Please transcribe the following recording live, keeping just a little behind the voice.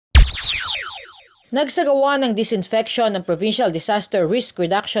Nagsagawa ng disinfection ng Provincial Disaster Risk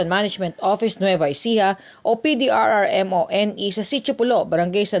Reduction Management Office Nueva Ecija o Pdrrmo-Ne sa Sitio Pulo,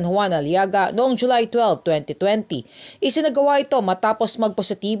 Barangay San Juan, Aliaga noong July 12, 2020. Isinagawa ito matapos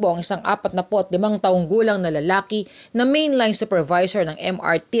magpositibo ang isang 45 taong gulang na lalaki na mainline supervisor ng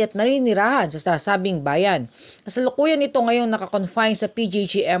MRT at nainirahan sa nasabing bayan. Kasalukuyan ito ngayong naka-confine sa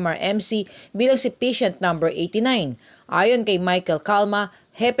PGG-MRMC bilang si patient number 89. Ayon kay Michael Calma,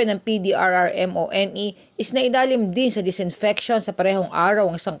 hepe ng Pdrrmo-Ne, is nailalim din sa disinfection sa parehong araw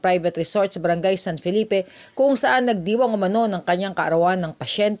ang isang private resort sa Barangay San Felipe kung saan nagdiwang umano ng kanyang kaarawan ng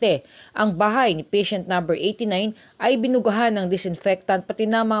pasyente. Ang bahay ni patient number 89 ay binugahan ng disinfectant pati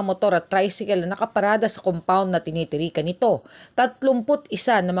na mga motor at tricycle na nakaparada sa compound na tinitirikan nito. 31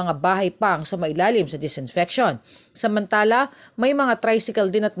 na mga bahay pa ang sumailalim sa disinfection. Samantala, may mga tricycle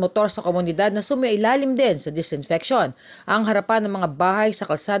din at motor sa komunidad na sumailalim din sa disinfection. Ang harapan ng mga bahay sa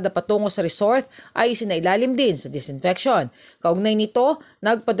kalsada patungo sa resort ay isinailalim din sa disinfection. Kaugnay nito,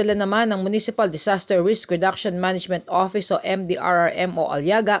 nagpadala naman ng Municipal Disaster Risk Reduction Management Office o MDRRMO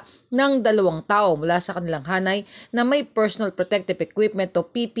Aliaga ng 2 tao mula sa kanilang hanay na may personal protective equipment o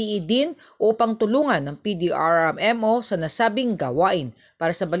PPE din upang tulungan ng Pdrrmo sa nasabing gawain.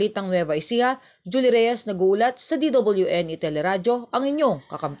 Para sa Balitang Nueva Ecija, Julie Reyes nag-uulat sa DWN Teleradyo, ang inyong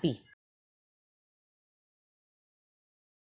kakampi.